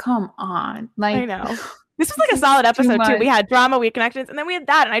 guys, come on. Like, I know. This was like a solid episode too. We had drama, we had connections, and then we had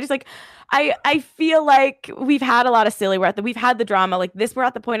that. And I just like, I feel like we've had a lot of silly. We've had the drama. Like this, we're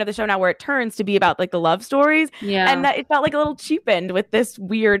at the point of the show now where it turns to be about like the love stories. Yeah. And that it felt like a little cheapened with this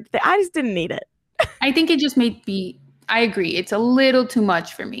weird thing. I just didn't need it. I think it just I agree. It's a little too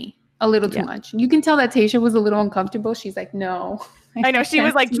much for me. A little too much. You can tell that Tayshia was a little uncomfortable. She's like, no. I know, she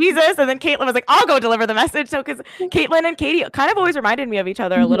was like, Jesus. And then Caitlin was like, I'll go deliver the message. So because Caitlin and Katie kind of always reminded me of each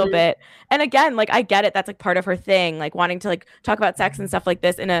other a little bit. And again, like, I get it. That's like part of her thing, like wanting to like talk about sex and stuff like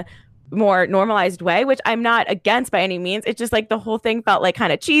this in a more normalized way, which I'm not against by any means. It's just like the whole thing felt like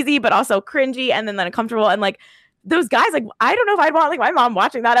kind of cheesy, but also cringy and then uncomfortable. And like those guys, like, I don't know if I'd want like my mom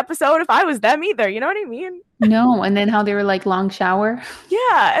watching that episode if I was them either. You know what I mean? No. And then how they were like long shower.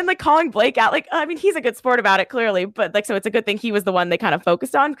 Yeah. And like calling Blake out. Like, I mean, he's a good sport about it, clearly. But like, so it's a good thing he was the one they kind of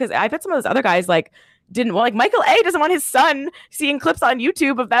focused on, because I bet some of those other guys like didn't. Well, like Michael A doesn't want his son seeing clips on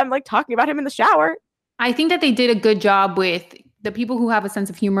YouTube of them like talking about him in the shower. I think that they did a good job with the people who have a sense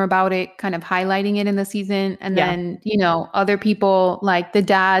of humor about it, kind of highlighting it in the season. And then, other people like the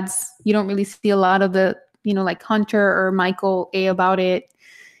dads, you don't really see a lot of the, like Hunter or Michael A about it.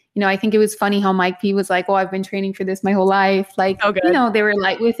 I think it was funny how Mike P was like, oh, I've been training for this my whole life. Like, they were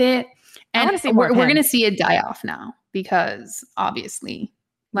light with it. And we're going to see it die off now, because obviously,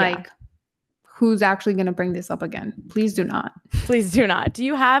 who's actually going to bring this up again? Please do not. Please do not. Do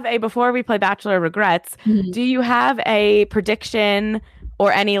you have before we play Bachelor Regrets, do you have a prediction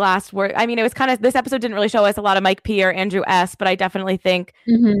or any last word? I mean, it was kind of, this episode didn't really show us a lot of Mike P or Andrew S, but I definitely think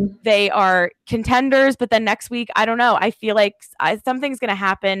they are contenders. But then next week, I don't know. I feel like something's going to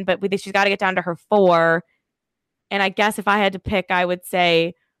happen, but she's got to get down to her 4. And I guess if I had to pick, I would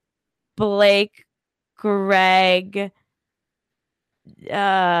say Blake, Greg,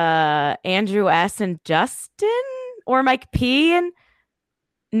 Andrew S and Justin, or Mike P and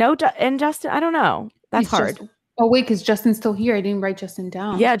Justin. I don't know. That's hard. Oh wait, because Justin's still here. I didn't write Justin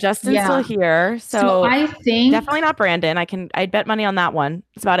down. Yeah, Justin's still here. So I think definitely not Brandon. I'd bet money on that one.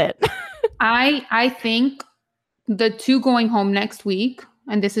 That's about it. I think the 2 going home next week,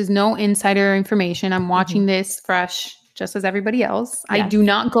 and this is no insider information. I'm watching this fresh, just as everybody else. Yes. I do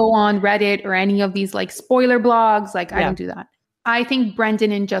not go on Reddit or any of these like spoiler blogs. Like, I don't do that. I think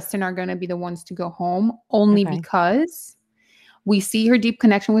Brendan and Justin are going to be the ones to go home, only because we see her deep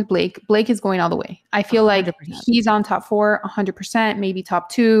connection with Blake. Blake is going all the way. I feel 100%. Like he's on top 4, 100%, maybe top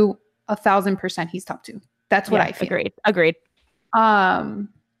 2, 1,000% he's top 2. That's what I feel. Agreed.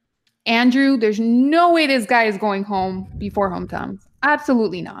 Andrew, there's no way this guy is going home before hometown.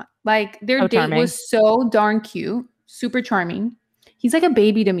 Absolutely not. Like their date charming. was so darn cute, super charming. He's like a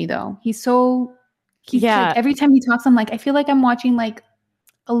baby to me though. He's like, every time he talks, I'm like, I feel like I'm watching like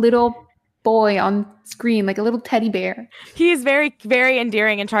a little boy on screen, like a little teddy bear. He's very, very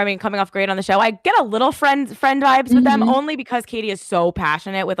endearing and charming, coming off great on the show. I get a little friend vibes with them only because Katie is so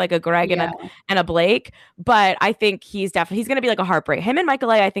passionate with like a Greg and a Blake. But I think he's going to be like a heartbreak. Him and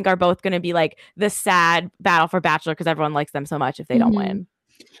Michael A, I think, are both going to be like the sad battle for Bachelor because everyone likes them so much if they don't win.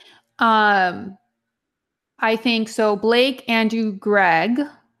 I think so. Blake, Andrew, Greg.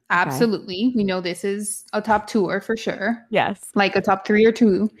 Absolutely. Okay. We know this is a top tour for sure. Yes. Like a top 3 or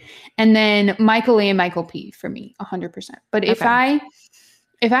 2. And then Michael A and Michael P for me, 100%. But if I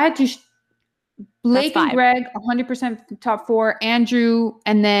had to Blake and Greg, 100% top 4, Andrew,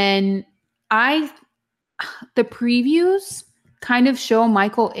 and then the previews kind of show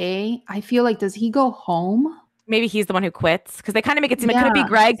Michael A. I feel like, does he go home? Maybe he's the one who quits because they kind of make it seem could it be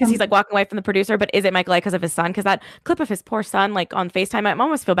Greg because he's like walking away from the producer, but is it Michael A because of his son? Because that clip of his poor son like on FaceTime, I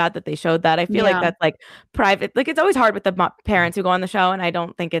almost feel bad that they showed that. I feel like that's like private. Like it's always hard with the parents who go on the show, and I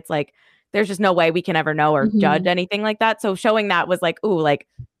don't think it's like there's just no way we can ever know or judge anything like that. So showing that was like, ooh,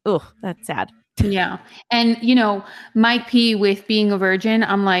 that's sad. Yeah, and Mike P with being a virgin,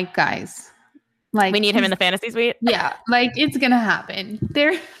 I'm like, guys. Like we need him in the fantasy suite. Yeah, like it's gonna happen.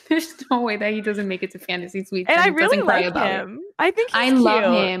 There's no way that he doesn't make it to fantasy suite. And I really like him. I think I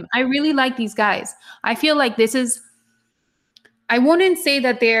love him. I really like these guys. I feel like I wouldn't say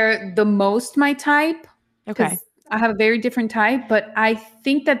that they're the most my type. Okay. I have a very different type, but I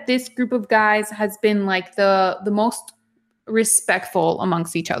think that this group of guys has been like the most respectful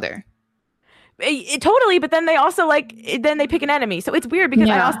amongst each other. Totally, but then they also then they pick an enemy. So it's weird because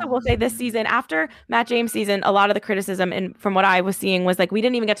I also will say this season, after Matt James season, a lot of the criticism and from what I was seeing was like we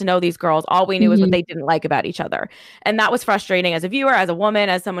didn't even get to know these girls. All we knew was what they didn't like about each other. And that was frustrating as a viewer, as a woman,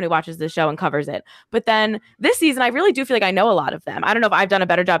 as someone who watches this show and covers it. But then this season, I really do feel like I know a lot of them. I don't know if I've done a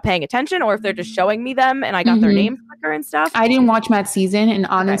better job paying attention or if they're just showing me them and I got their names quicker and stuff. I didn't watch Matt's season, and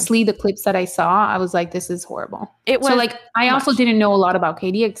honestly, the clips that I saw, I was like, this is horrible. It was so like I also didn't know a lot about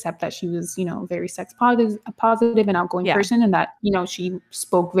Katie except that she was, very sex positive and outgoing person, and that she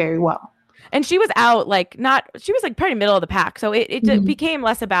spoke very well. And she was out she was like pretty middle of the pack, so it became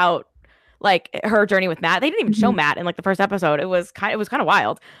less about like her journey with Matt. They didn't even show Matt in like the first episode. It was kind of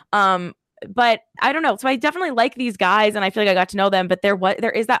wild. But I don't know. So I definitely like these guys, and I feel like I got to know them. But there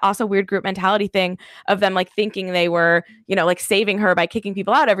is that also weird group mentality thing of them like thinking they were like saving her by kicking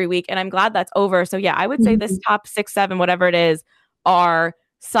people out every week. And I'm glad that's over. So yeah, I would say this top 6, 7, whatever it is, are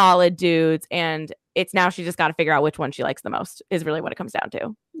solid dudes, and it's now she just got to figure out which one she likes the most is really what it comes down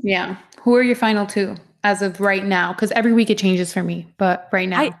to. Yeah. Who are your final 2 as of right now? Because every week it changes for me, but right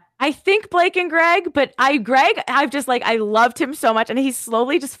now. I think Blake and Greg, but I've just like, I loved him so much and he's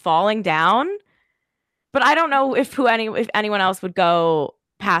slowly just falling down, but I don't know if anyone else would go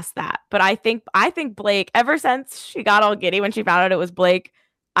past that. But I think Blake, ever since she got all giddy when she found out it was Blake,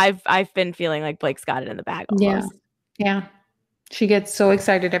 I've been feeling like Blake's got it in the bag almost. Yeah. She gets so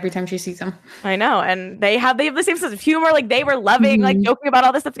excited every time she sees him. I know. And they have the same sense of humor. Like they were loving, like joking about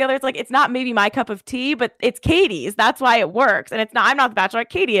all this stuff together. It's like, it's not maybe my cup of tea, but it's Katie's. That's why it works. And I'm not the Bachelorette,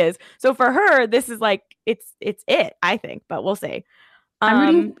 Katie is. So for her, this is like, it's it, I think, but we'll see. I'm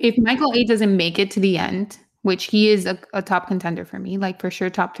rooting, if Michael A doesn't make it to the end, which he is a top contender for me, like for sure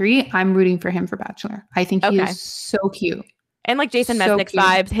top 3, I'm rooting for him for Bachelor. I think he is so cute. And like Jason Mesnick's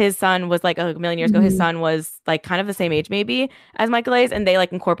vibes, his son was like a million years ago. His son was like kind of the same age maybe as Michael A's, and they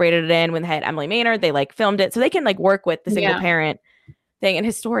like incorporated it in when they had Emily Maynard. They like filmed it so they can like work with the single parent thing. And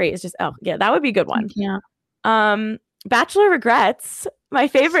his story is just that would be a good one. Yeah. Bachelor regrets, my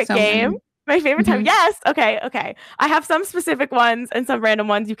favorite game. My favorite time. Yes. Okay. I have some specific ones and some random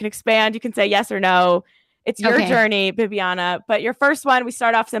ones. You can expand. You can say yes or no. It's your journey, Bibiana. But your first one, we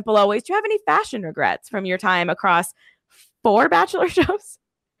start off simple always. Do you have any fashion regrets from your time across 4 Bachelor shows?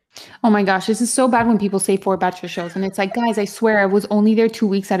 Oh my gosh, this is so bad when people say 4 Bachelor shows, and it's like, guys, I swear I was only there 2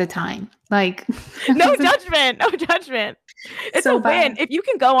 weeks at a time. Like, no judgment. It's so a win. If you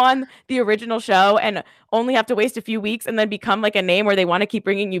can go on the original show and only have to waste a few weeks and then become like a name where they want to keep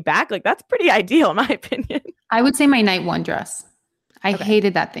bringing you back, like that's pretty ideal in my opinion. I would say my night 1 dress. I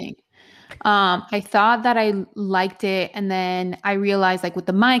hated that thing. I thought that I liked it, and then I realized like with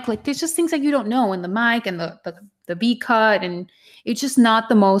the mic, like there's just things that you don't know in the mic and the V cut, and it's just not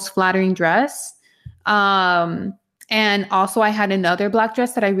the most flattering dress. And And also I had another black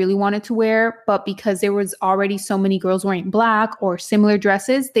dress that I really wanted to wear, but because there was already so many girls wearing black or similar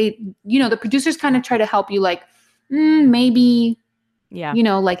dresses, they, the producers kind of try to help you like, maybe,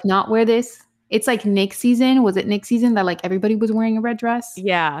 like not wear this. It's like Nick season. Was it Nick season that like everybody was wearing a red dress?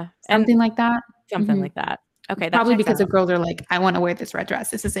 Yeah. Something like that. Something like that. Okay. That Probably because the girls are like, I want to wear this red dress.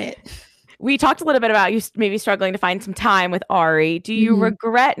 This is it. We talked a little bit about you maybe struggling to find some time with Arie. Do you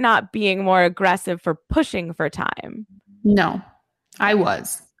regret not being more aggressive for pushing for time? No, I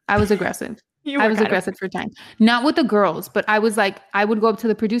was aggressive. I was aggressive for time. Not with the girls, but I was like, I would go up to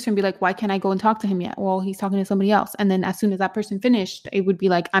the producer and be like, why can't I go and talk to him yet? Well, he's talking to somebody else. And then as soon as that person finished, it would be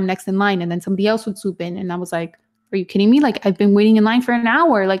like, I'm next in line. And then somebody else would swoop in. And I was like, are you kidding me? Like, I've been waiting in line for an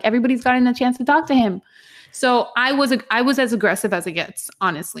hour. Like, everybody's gotten a chance to talk to him. So I was as aggressive as it gets,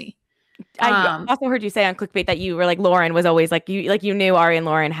 honestly. I also heard you say on Clickbait that you were like, Lauren was always like, you knew Arie and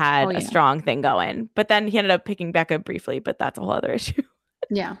Lauren had a strong thing going, but then he ended up picking Becca briefly, but that's a whole other issue.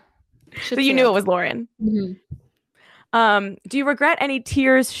 Yeah. So you knew it was Lauren. Do you regret any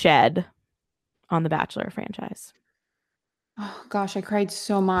tears shed on the Bachelor franchise? Oh gosh, I cried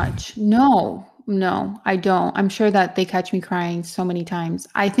so much. No, I don't. I'm sure that they catch me crying so many times.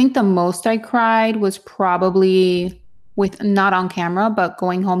 I think the most I cried was probably with not on camera, but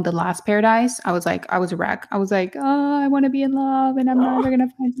going home the last Paradise. I was a wreck. I was like, oh, I want to be in love and I'm never going to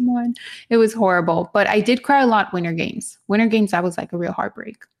find someone. It was horrible. But I did cry a lot Winter Games. Winter Games, that was like a real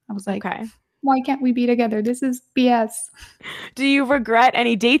heartbreak. I was like, okay, why can't we be together? This is BS. Do you regret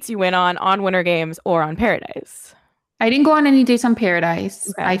any dates you went on Winter Games or on Paradise? I didn't go on any dates on Paradise.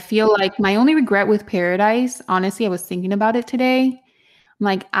 Okay. I feel like my only regret with Paradise, honestly, I was thinking about it today.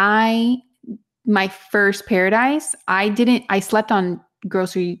 Like my first Paradise, I slept on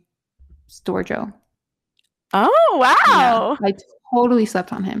grocery store Joe. Oh, wow. Yeah, I totally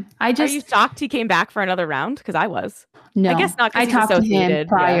slept on him. Are you shocked he came back for another round? Because I was. No, I guess not. I talked to him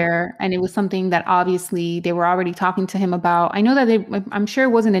prior, and it was something that obviously they were already talking to him about. I know that I'm sure it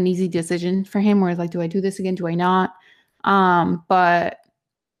wasn't an easy decision for him where it's like, do I do this again? Do I not? But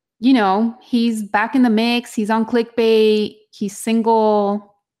he's back in the mix. He's on Clickbait. He's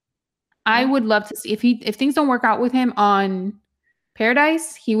single. I would love to see if things don't work out with him on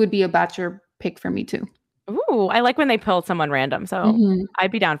Paradise, he would be a Bachelor pick for me too. Ooh, I like when they pull someone random. So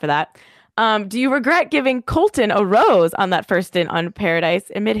I'd be down for that. Do you regret giving Colton a rose on that first stint on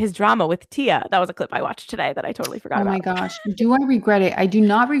Paradise amid his drama with Tia? That was a clip I watched today that I totally forgot about. Oh my gosh. Do I regret it? I do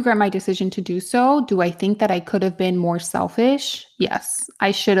not regret my decision to do so. Do I think that I could have been more selfish? Yes.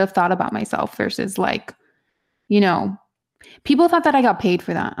 I should have thought about myself versus people thought that I got paid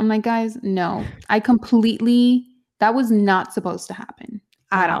for that. I'm like, guys, no, that was not supposed to happen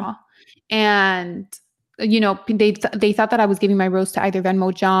at all. And, they thought that I was giving my rose to either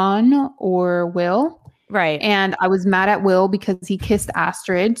Venmo John or Will. Right. And I was mad at Will because he kissed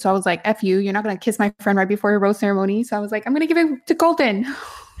Astrid. So I was like, F you, you're not going to kiss my friend right before your rose ceremony. So I was like, I'm going to give it to Colton.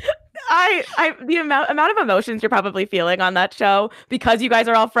 The amount of emotions you're probably feeling on that show because you guys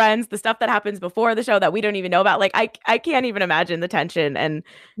are all friends, the stuff that happens before the show that we don't even know about. Like, I can't even imagine the tension and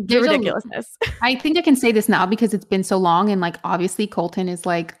the ridiculousness. I think I can say this now because it's been so long. And like, obviously Colton is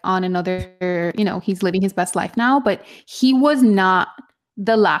like on another, he's living his best life now, but he was not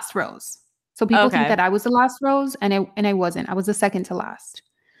the last rose. So people think that I was the last rose and I wasn't. I was the second to last.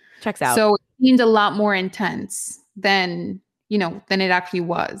 Checks out. So it seemed a lot more intense than it actually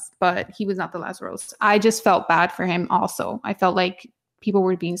was, but he was not the last rose. I just felt bad for him also. I felt like people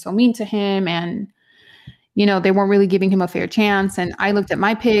were being so mean to him and, they weren't really giving him a fair chance. And I looked at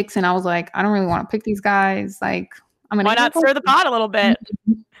my picks and I was like, I don't really want to pick these guys. Like, why not stir the pot a little bit?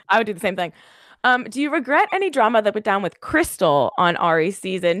 I would do the same thing. Do you regret any drama that went down with Crystal on Arie's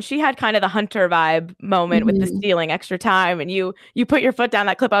season? She had kind of the Hunter vibe moment with the stealing extra time and you put your foot down,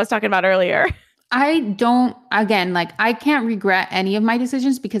 that clip I was talking about earlier. I can't regret any of my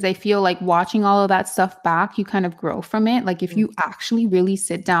decisions because I feel like watching all of that stuff back, you kind of grow from it. Like if you actually really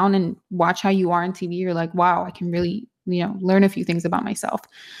sit down and watch how you are on TV, you're like, wow, I can really, learn a few things about myself.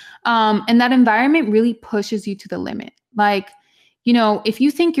 And that environment really pushes you to the limit. Like, if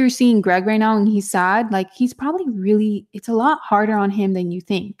you think you're seeing Greg right now and he's sad, like he's probably it's a lot harder on him than you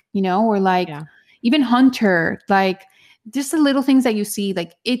think, or like even Hunter, like, just the little things that you see,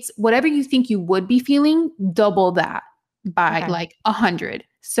 like it's whatever you think you would be feeling, double that by like 100.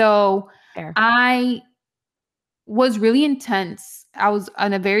 So I was really intense. I was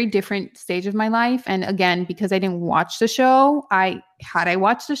on a very different stage of my life. And again, because I didn't watch the show, had I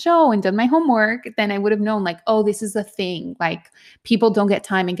watched the show and done my homework, then I would have known like, oh, this is a thing. Like people don't get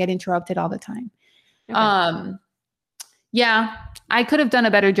time and get interrupted all the time. Yeah, I could have done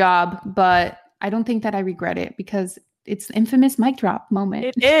a better job, but I don't think that I regret it because it's the infamous mic drop moment.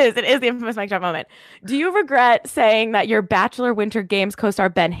 It is the infamous mic drop moment. Do you regret saying that your Bachelor Winter Games co-star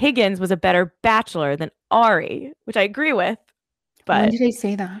Ben Higgins was a better bachelor than Arie? Which I agree with, but when did I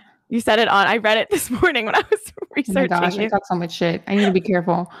say that? You said it I read it this morning when I was researching. Oh my gosh, I talk so much shit. I need to be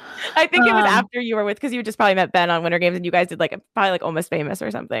careful. I think it was after you were with, because you just probably met Ben on Winter Games and you guys did probably like Almost Famous or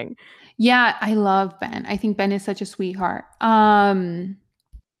something. Yeah, I love Ben. I think Ben is such a sweetheart.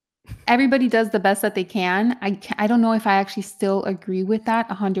 Everybody does the best that they can. I don't know if I actually still agree with that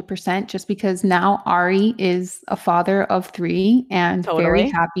 100%, just because now Arie is a father of 3 and very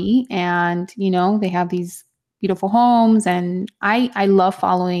happy. And, they have these beautiful homes. And I love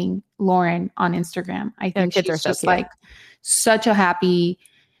following Lauren on Instagram. I think she's just like such a happy,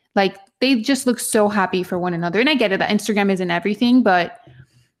 they just look so happy for one another. And I get it that Instagram isn't everything, but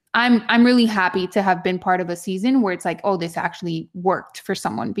I'm really happy to have been part of a season where it's like, oh, this actually worked for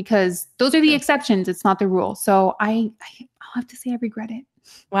someone, because those are the exceptions. It's not the rule. So I'll have to say I regret it.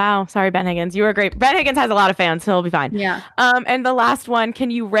 Wow. Sorry, Ben Higgins. You were great. Ben Higgins has a lot of fans, so he'll be fine. Yeah. And the last one, can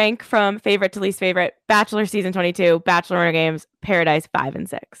you rank from favorite to least favorite? Bachelor season 22, Bachelor Winter Games, Paradise 5 and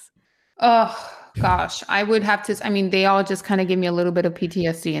 6. Oh, gosh. I would have to, they all just kind of give me a little bit of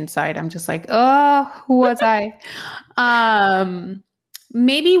PTSD inside. I'm just like, oh, who was I?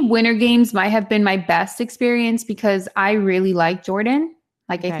 Maybe Winter Games might have been my best experience because I really like Jordan.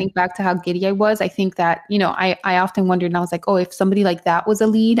 I think back to how giddy I was. I think that, I often wondered, and I was like, oh, if somebody like that was a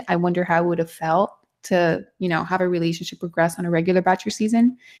lead, I wonder how I would have felt to, have a relationship progress on a regular Bachelor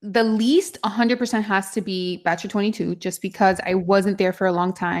season. The least 100% has to be Bachelor 22, just because I wasn't there for a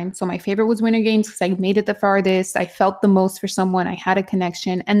long time. So my favorite was Winter Games because I made it the farthest. I felt the most for someone. I had a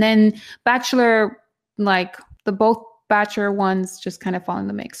connection. And then Bachelor, both Bachelor ones just kind of fall in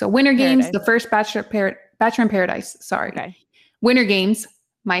the mix. So Winter Games, the first Bachelor in Paradise. Sorry. Okay. Winter Games,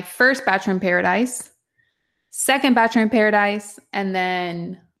 my first Bachelor in Paradise, second Bachelor in Paradise, and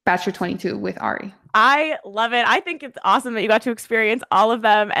then Bachelor 22 with Arie. I love it. I think it's awesome that you got to experience all of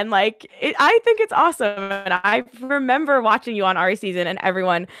them. And I think it's awesome. And I remember watching you on Arie season and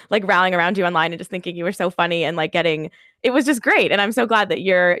everyone rallying around you online and just thinking you were so funny and it was just great. And I'm so glad that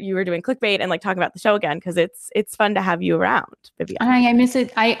you were doing clickbait and talking about the show again, because it's fun to have you around, Bibiana. I miss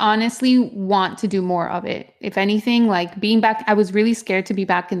it. I honestly want to do more of it. If anything, being back, I was really scared to be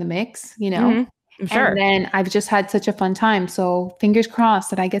back in the mix, Mm-hmm. I'm sure. And then I've just had such a fun time. So fingers crossed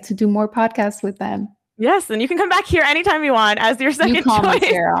that I get to do more podcasts with them. Yes, and you can come back here anytime you want as your second choice.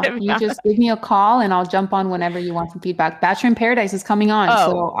 Sarah. You just give me a call and I'll jump on whenever you want some feedback. Bachelor in Paradise is coming on.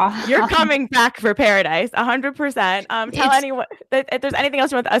 You're coming back for Paradise, 100%. Tell anyone if there's anything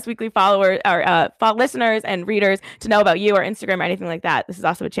else you want Us Weekly followers or listeners and readers to know about you or Instagram or anything like that. This is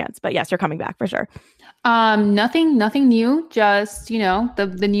also a chance. But yes, you're coming back for sure. Nothing new. Just,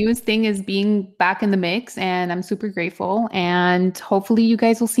 the newest thing is being back in the mix, and I'm super grateful. And hopefully you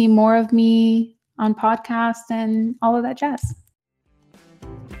guys will see more of me on podcasts and all of that jazz.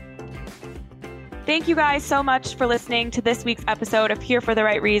 Thank you guys so much for listening to this week's episode of Here for the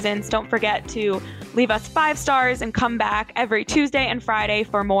Right Reasons. Don't forget to leave us 5 stars and come back every Tuesday and Friday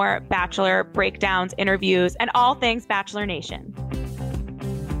for more Bachelor breakdowns, interviews, and all things Bachelor Nation.